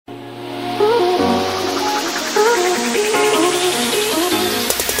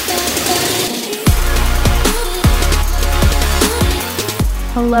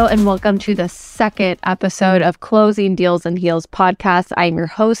Hello and welcome to the second episode of Closing Deals and Heels podcast. I'm your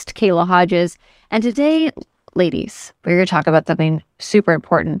host, Kayla Hodges. And today, ladies, we're going to talk about something super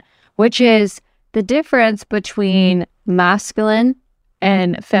important, which is the difference between masculine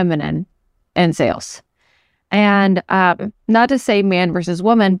and feminine in sales. And not to say man versus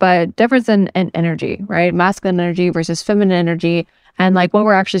woman, but difference in energy, right? Masculine energy versus feminine energy, and like what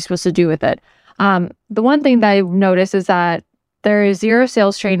we're actually supposed to do with it. The one thing that I've noticed is that there is zero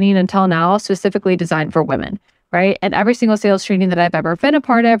sales training until now specifically designed for women, right? And every single sales training that I've ever been a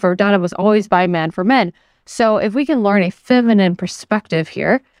part of or done, it was always by men for men. So if we can learn a feminine perspective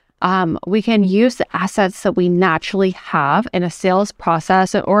here, we can use the assets that we naturally have in a sales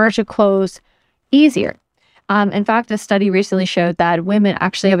process in order to close easier. In fact, a study recently showed that women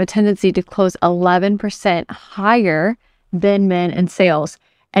actually have a tendency to close 11% higher than men in sales.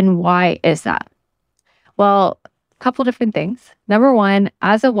 And why is that? Well, couple different things. Number one,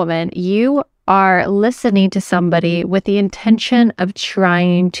 as a woman, you are listening to somebody with the intention of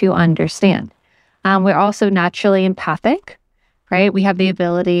trying to understand. We're also naturally empathic, right? We have the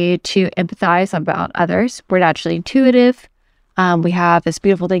ability to empathize about others. We're naturally intuitive. We have this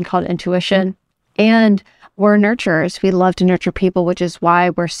beautiful thing called intuition, and we're nurturers. We love to nurture people, which is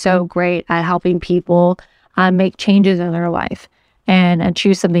why we're so great at helping people make changes in their life and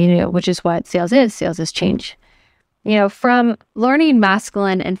choose something new, which is what sales is. Sales is change. You know, from learning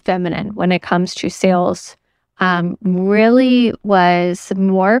masculine and feminine when it comes to sales, really was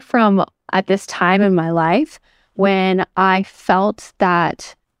more from at this time in my life when I felt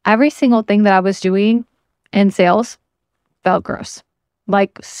that every single thing that I was doing in sales felt gross,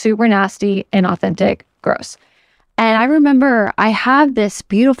 like super nasty, inauthentic, gross. And I remember I had this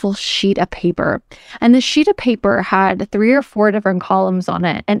beautiful sheet of paper, and the sheet of paper had 3 or 4 different columns on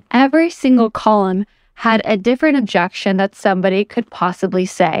it, and every single column had a different objection that somebody could possibly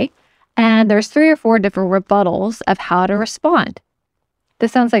say. And there's 3 or 4 different rebuttals of how to respond.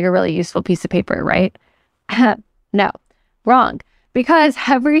 This sounds like a really useful piece of paper, right? No, wrong. Because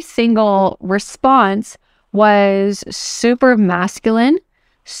every single response was super masculine,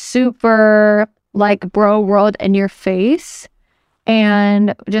 super like bro world in your face,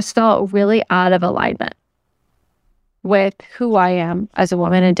 and just felt really out of alignment with who I am as a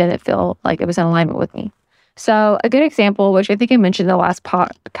woman, and didn't feel like it was in alignment with me. So a good example, which I think I mentioned in the last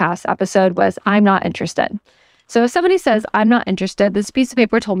podcast episode, was I'm not interested. So if somebody says, I'm not interested, this piece of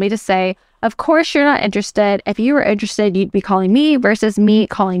paper told me to say, of course you're not interested. If you were interested, you'd be calling me versus me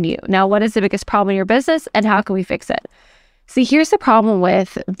calling you. Now, what is the biggest problem in your business and how can we fix it? See, here's the problem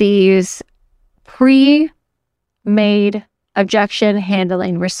with these pre-made objection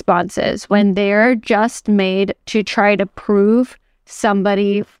handling responses when they're just made to try to prove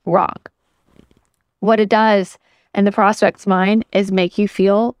somebody wrong. What it does in the prospect's mind is make you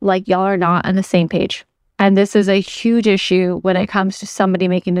feel like y'all are not on the same page. And this is a huge issue when it comes to somebody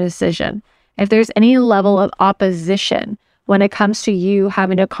making a decision. If there's any level of opposition when it comes to you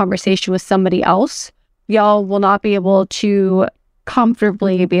having a conversation with somebody else, y'all will not be able to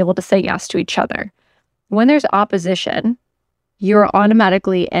comfortably be able to say yes to each other. When there's opposition, you're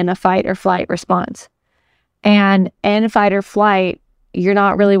automatically in a fight or flight response. And in fight or flight, you're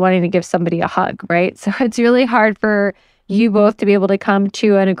not really wanting to give somebody a hug, right? So it's really hard for you both to be able to come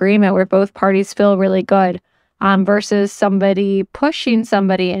to an agreement where both parties feel really good, versus somebody pushing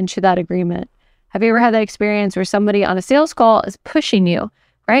somebody into that agreement. Have you ever had that experience where somebody on a sales call is pushing you,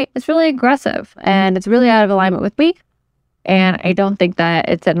 right? It's really aggressive and it's really out of alignment with me. And I don't think that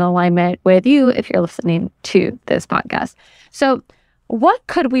it's in alignment with you if you're listening to this podcast. So what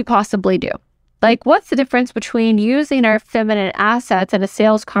could we possibly do? Like, what's the difference between using our feminine assets in a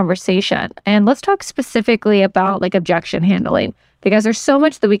sales conversation? And let's talk specifically about like objection handling, because there's so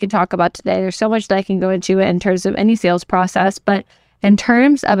much that we can talk about today. There's so much that I can go into in terms of any sales process, but in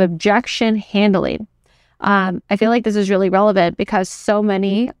terms of objection handling, I feel like this is really relevant because so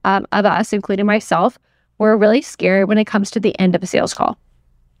many of us, including myself, we're really scared when it comes to the end of a sales call.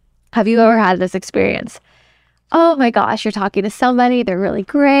 Have you ever had this experience? Oh my gosh, you're talking to somebody, they're really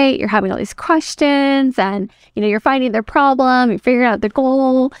great, you're having all these questions, and you're finding their problem, you're figuring out their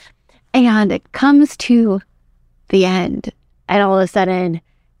goal, and it comes to the end, and all of a sudden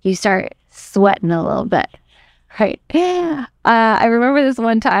you start sweating a little bit, right? I remember this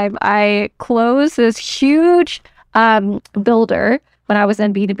one time I closed this huge builder when I was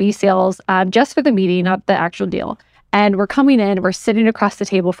in B2B sales, just for the meeting, not the actual deal. And we're coming in, we're sitting across the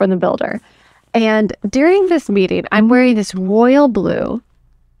table from the builder. And during this meeting, I'm wearing this royal blue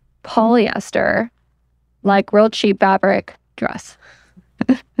polyester, like real cheap fabric dress.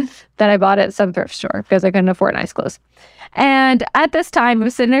 that I bought at some thrift store because I couldn't afford nice clothes. And at this time, I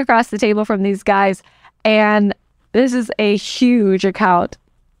was sitting across the table from these guys, and this is a huge account.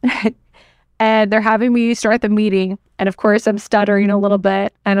 And they're having me start the meeting. And of course, I'm stuttering a little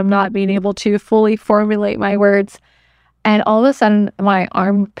bit and I'm not being able to fully formulate my words. And all of a sudden, my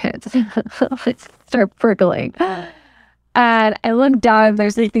armpits start prickling. And I look down,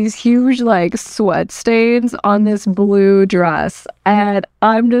 there's like these huge like sweat stains on this blue dress. And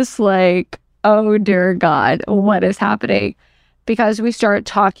I'm just like, oh dear God, what is happening? Because we start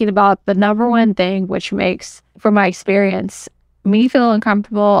talking about the number one thing, which makes, from my experience, me feel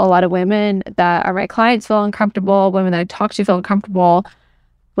uncomfortable. A lot of women that are my clients feel uncomfortable. Women that I talk to feel uncomfortable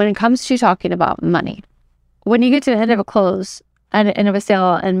when it comes to talking about money. When you get to the end of a close, at the end of a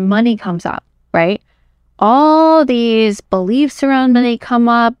sale, and money comes up, right? All these beliefs around money come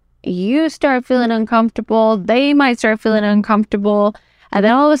up. You start feeling uncomfortable. They might start feeling uncomfortable. And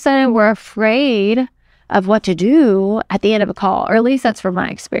then all of a sudden, we're afraid of what to do at the end of a call. Or at least that's from my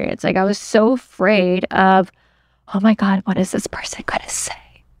experience. Like, I was so afraid of, oh my God, what is this person going to say?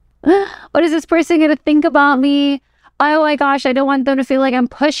 What is this person going to think about me? Oh my gosh, I don't want them to feel like I'm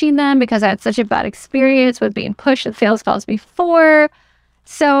pushing them because I had such a bad experience with being pushed in sales calls before.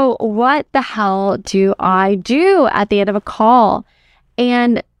 So what the hell do I do at the end of a call?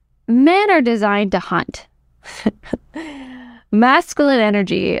 And men are designed to hunt. Masculine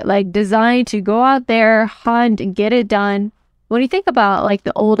energy, like designed to go out there, hunt, and get it done. When you think about like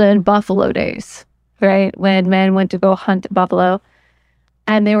the olden buffalo days, right? When men went to go hunt buffalo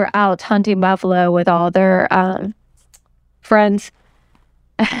and they were out hunting buffalo with all their friends.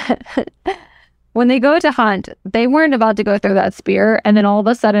 When they go to hunt, they weren't about to go throw that spear. And then all of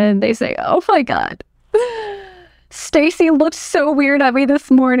a sudden they say, oh my God, Stacy looked so weird at me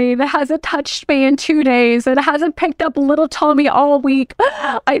this morning. It hasn't touched me in 2 days. It hasn't picked up little Tommy all week.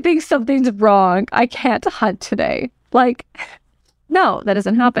 I think something's wrong. I can't hunt today. Like, no, that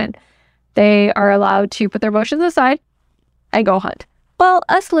doesn't happen. They are allowed to put their emotions aside and go hunt. Well,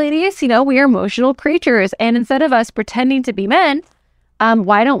 us ladies, we are emotional creatures. And instead of us pretending to be men,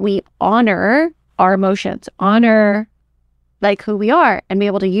 why don't we honor our emotions, honor like who we are, and be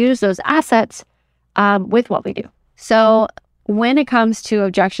able to use those assets with what we do. So when it comes to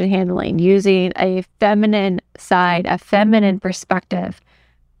objection handling, using a feminine side, a feminine perspective,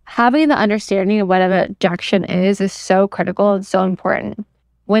 having the understanding of what an objection is so critical and so important.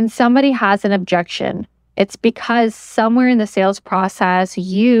 When somebody has an objection, it's because somewhere in the sales process,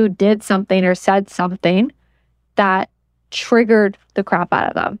 you did something or said something that triggered the crap out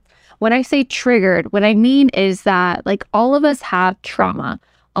of them. When I say triggered, what I mean is that like all of us have trauma.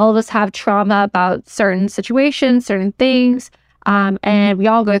 All of us have trauma about certain situations, certain things, and we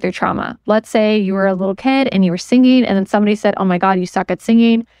all go through trauma. Let's say you were a little kid and you were singing, and then somebody said, oh my God, you suck at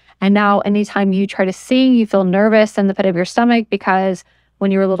singing. And now anytime you try to sing, you feel nervous in the pit of your stomach because when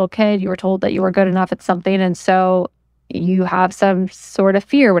you were a little kid, you were told that you were good enough at something. And so you have some sort of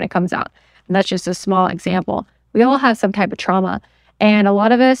fear when it comes out. And that's just a small example. We all have some type of trauma. And a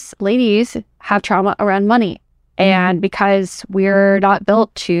lot of us ladies have trauma around money. And because we're not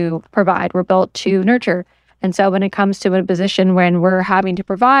built to provide, we're built to nurture. And so when it comes to a position when we're having to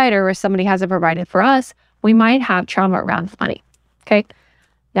provide or where somebody hasn't provided for us, we might have trauma around money. Okay.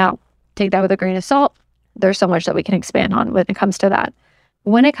 Now, take that with a grain of salt. There's so much that we can expand on when it comes to that.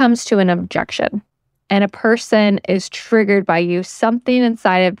 When it comes to an objection and a person is triggered by you, something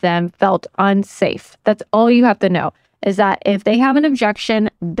inside of them felt unsafe. That's all you have to know, is that if they have an objection,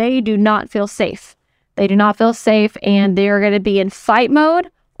 they do not feel safe. They do not feel safe, and they're going to be in fight mode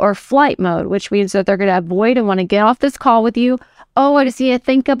or flight mode, which means that they're going to avoid and want to get off this call with you. Oh, I just need to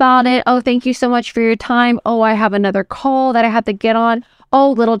think about it. Oh, thank you so much for your time. Oh, I have another call that I have to get on.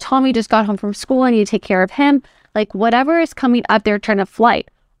 Oh, little Tommy just got home from school. I need to take care of him. Like whatever is coming up, they're trying to flight,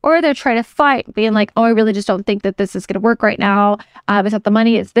 or they're trying to fight, being like, oh, I really just don't think that this is going to work right now. It's not the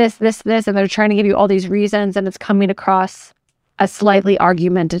money. It's this. And they're trying to give you all these reasons, and it's coming across as slightly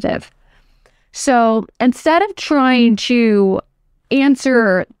argumentative. So instead of trying to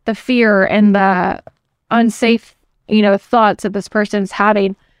answer the fear and the unsafe, thoughts that this person's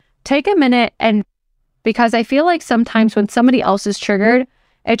having, take a minute, and because I feel like sometimes when somebody else is triggered,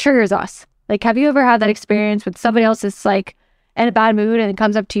 it triggers us. Like, have you ever had that experience when somebody else is like in a bad mood and it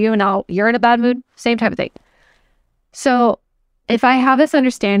comes up to you and now you're in a bad mood? Same type of thing. So if I have this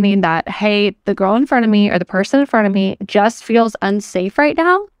understanding that, hey, the girl in front of me or the person in front of me just feels unsafe right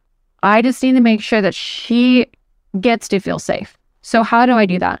now, I just need to make sure that she gets to feel safe. So how do I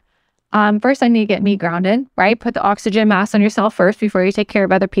do that? First, I need to get me grounded, right? Put the oxygen mask on yourself first before you take care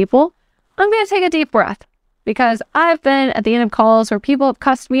of other people. I'm going to take a deep breath. because I've been at the end of calls where people have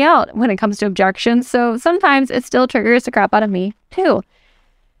cussed me out when it comes to objections. So sometimes it still triggers the crap out of me too.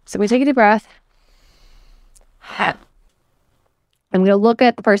 So we take a deep breath. I'm going to look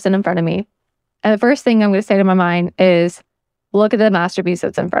at the person in front of me. And the first thing I'm going to say to my mind is, look at the masterpiece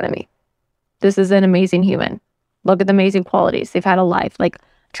that's in front of me. This is an amazing human. Look at the amazing qualities. They've had a life. Like,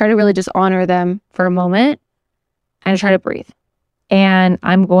 try to really just honor them for a moment and try to breathe. And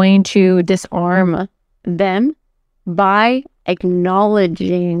I'm going to disarm them by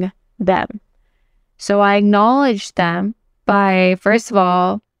acknowledging them. So I acknowledge them by, first of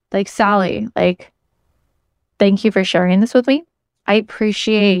all, like, Sally, like, thank you for sharing this with me. I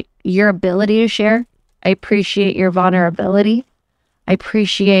appreciate your ability to share. I appreciate your vulnerability. I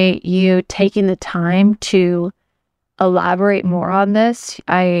appreciate you taking the time to elaborate more on this.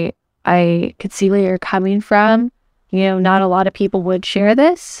 I could see where you're coming from. You know, not a lot of people would share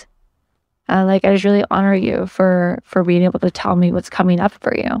this. I just really honor you for being able to tell me what's coming up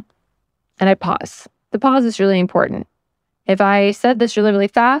for you. And I pause. The pause is really important. If I said this really, really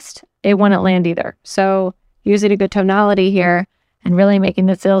fast, it wouldn't land either. So using a good tonality here and really making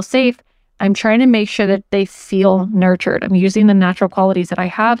this feel safe, I'm trying to make sure that they feel nurtured. I'm using the natural qualities that I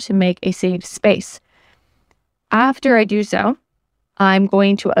have to make a safe space. After I do so, I'm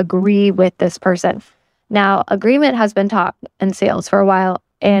going to agree with this person. Now, agreement has been taught in sales for a while,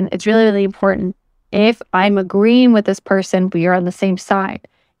 and it's really, really important. If I'm agreeing with this person, we are on the same side.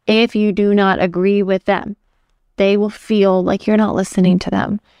 If you do not agree with them, they will feel like you're not listening to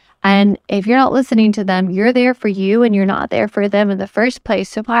them. And if you're not listening to them, you're there for you and you're not there for them in the first place.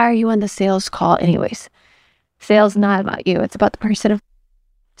 So why are you on the sales call anyways? Sales is not about you. It's about the person.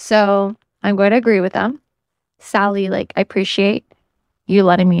 So I'm going to agree with them. Sally, like, I appreciate you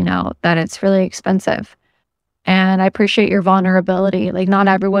letting me know that it's really expensive. And I appreciate your vulnerability. Like, not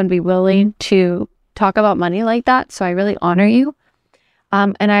everyone be willing to talk about money like that. So I really honor you.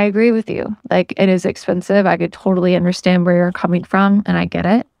 And I agree with you. Like, it is expensive. I could totally understand where you're coming from, and I get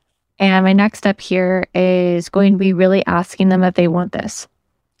it. And my next step here is going to be really asking them if they want this.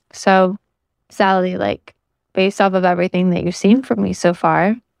 So, Sally, like, based off of everything that you've seen from me so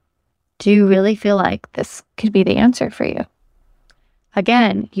far, do you really feel like this could be the answer for you?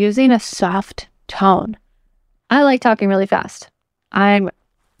 Again, using a soft tone. I like talking really fast. I'm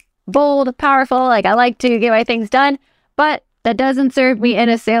bold, powerful, like, I like to get my things done, but that doesn't serve me in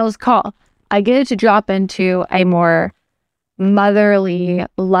a sales call. I get to drop into a more motherly,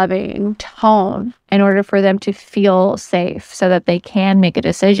 loving tone in order for them to feel safe so that they can make a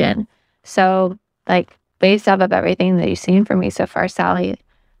decision. So, like, based off of everything that you've seen from me so far, Sally,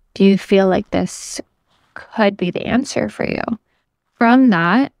 do you feel like this could be the answer for you? From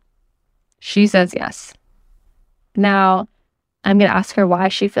that, she says yes. Now, I'm going to ask her why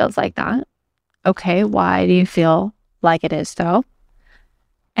she feels like that. Okay, why do you feel like it is though?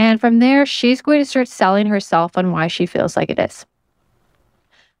 And from there, she's going to start selling herself on why she feels like it is.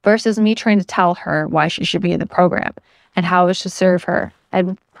 Versus me trying to tell her why she should be in the program and how it should serve her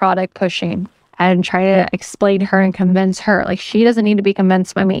and product pushing and try to explain to her and convince her. Like, she doesn't need to be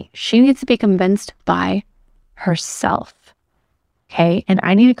convinced by me. She needs to be convinced by herself. Okay. And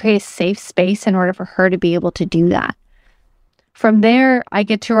I need to create a safe space in order for her to be able to do that. From there, I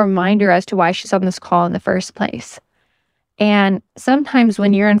get to remind her as to why she's on this call in the first place. And sometimes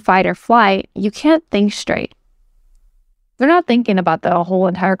when you're in fight or flight, you can't think straight. They're not thinking about the whole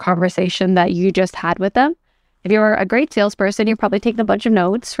entire conversation that you just had with them. If you're a great salesperson, you're probably taking a bunch of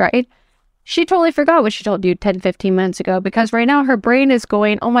notes, right? She totally forgot what she told you 10, 15 minutes ago because right now her brain is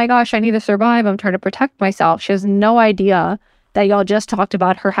going, oh my gosh, I need to survive. I'm trying to protect myself. She has no idea that y'all just talked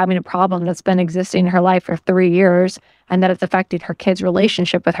about her having a problem that's been existing in her life for 3 years and that it's affected her kid's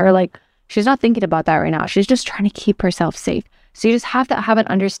relationship with her. Like, she's not thinking about that right now. She's just trying to keep herself safe. So you just have to have an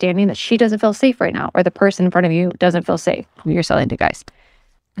understanding that she doesn't feel safe right now, or the person in front of you doesn't feel safe who you're selling to, guys.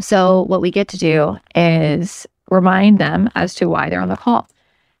 So what we get to do is remind them as to why they're on the call.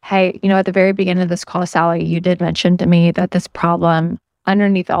 Hey, at the very beginning of this call, Sally, you did mention to me that this problem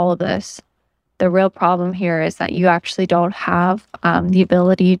underneath all of this, the real problem here is that you actually don't have the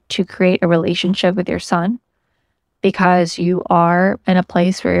ability to create a relationship with your son because you are in a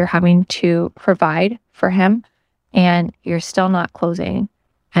place where you're having to provide for him and you're still not closing.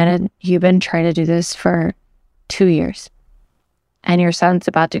 And you've been trying to do this for 2 years. And your son's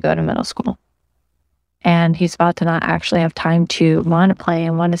about to go to middle school. And he's about to not actually have time to want to play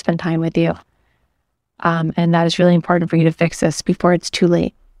and want to spend time with you. And that is really important for you to fix this before it's too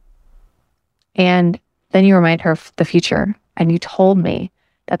late. And then you remind her of the future. And you told me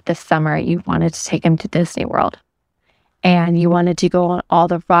that this summer you wanted to take him to Disney World. and you wanted to go on all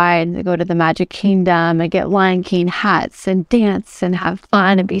the rides and go to the Magic Kingdom and get Lion King hats and dance and have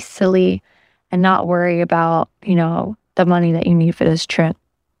fun and be silly and not worry about, the money that you need for this trip?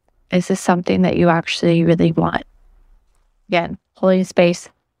 Is this something that you actually really want? Again, holding space,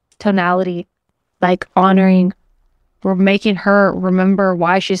 tonality, like honoring, we're making her remember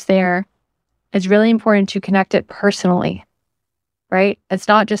why she's there. It's really important to connect it personally, right? It's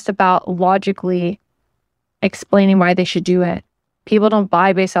not just about logically explaining why they should do it. People don't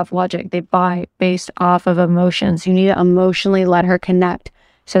buy based off logic. They buy based off of emotions. You need to emotionally let her connect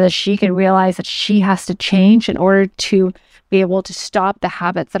so that she can realize that she has to change in order to be able to stop the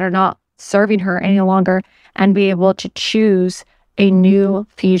habits that are not serving her any longer and be able to choose a new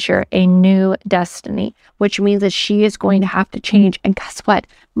future, a new destiny, which means that she is going to have to change. And guess what?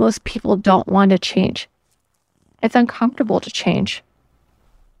 Most people don't want to change. It's uncomfortable to change,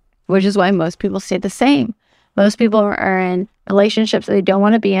 which is why most people stay the same. Most people are in relationships that they don't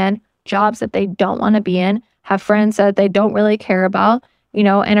want to be in, jobs that they don't want to be in, have friends that they don't really care about,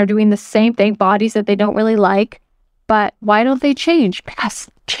 and are doing the same thing, bodies that they don't really like. But why don't they change? Because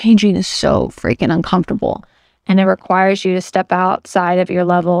changing is so freaking uncomfortable. And it requires you to step outside of your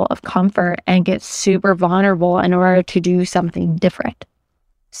level of comfort and get super vulnerable in order to do something different.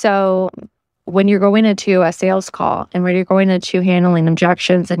 So when you're going into a sales call and when you're going into handling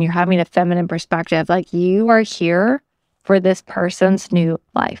objections and you're having a feminine perspective, like, you are here for this person's new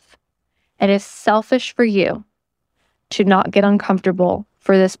life. It is selfish for you to not get uncomfortable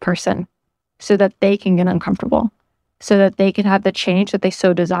for this person so that they can get uncomfortable, so that they can have the change that they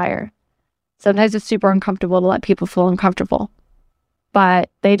so desire. Sometimes it's super uncomfortable to let people feel uncomfortable, but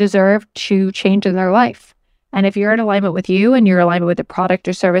they deserve to change in their life. And if you're in alignment with you and you're in alignment with the product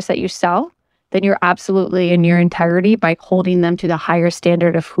or service that you sell, then you're absolutely in your integrity by holding them to the higher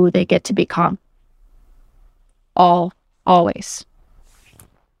standard of who they get to become. Always.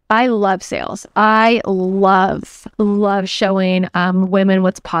 I love sales. I love showing women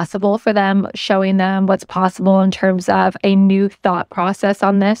what's possible for them, showing them what's possible in terms of a new thought process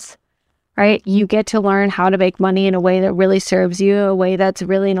on this, right? You get to learn how to make money in a way that really serves you, a way that's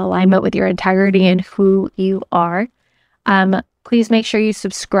really in alignment with your integrity and who you are. Please make sure you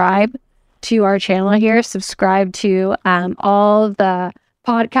subscribe to our channel here. Subscribe to all the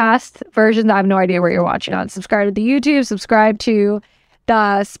podcast versions. I have no idea where you're watching on. Subscribe to the YouTube, subscribe to the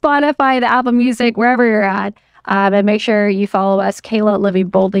Spotify, the Apple Music, wherever you're at. And make sure you follow us, Kayla Living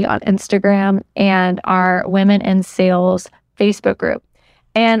Boldly, on Instagram and our Women in Sales Facebook group.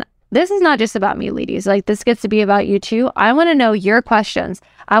 And this is not just about me, ladies. Like, this gets to be about you too. I want to know your questions.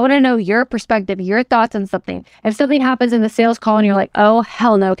 I want to know your perspective, your thoughts on something. If something happens in the sales call and you're like, oh,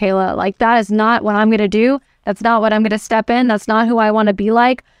 hell no, Kayla, like, that is not what I'm going to do. That's not what I'm going to step in. That's not who I want to be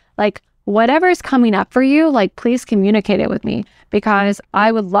like. Like, whatever is coming up for you, like, please communicate it with me, because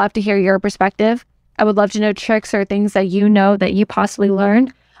I would love to hear your perspective. I would love to know tricks or things that you know that you possibly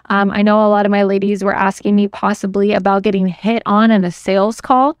learned. I know a lot of my ladies were asking me possibly about getting hit on in a sales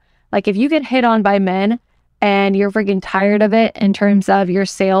call. Like, if you get hit on by men and you're freaking tired of it in terms of your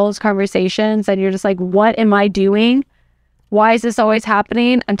sales conversations and you're just like, what am I doing? Why is this always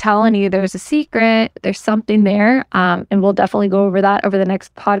happening? I'm telling you, there's a secret. There's something there. And we'll definitely go over that over the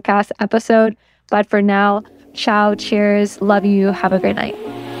next podcast episode. But for now, ciao, cheers, love you, have a great night.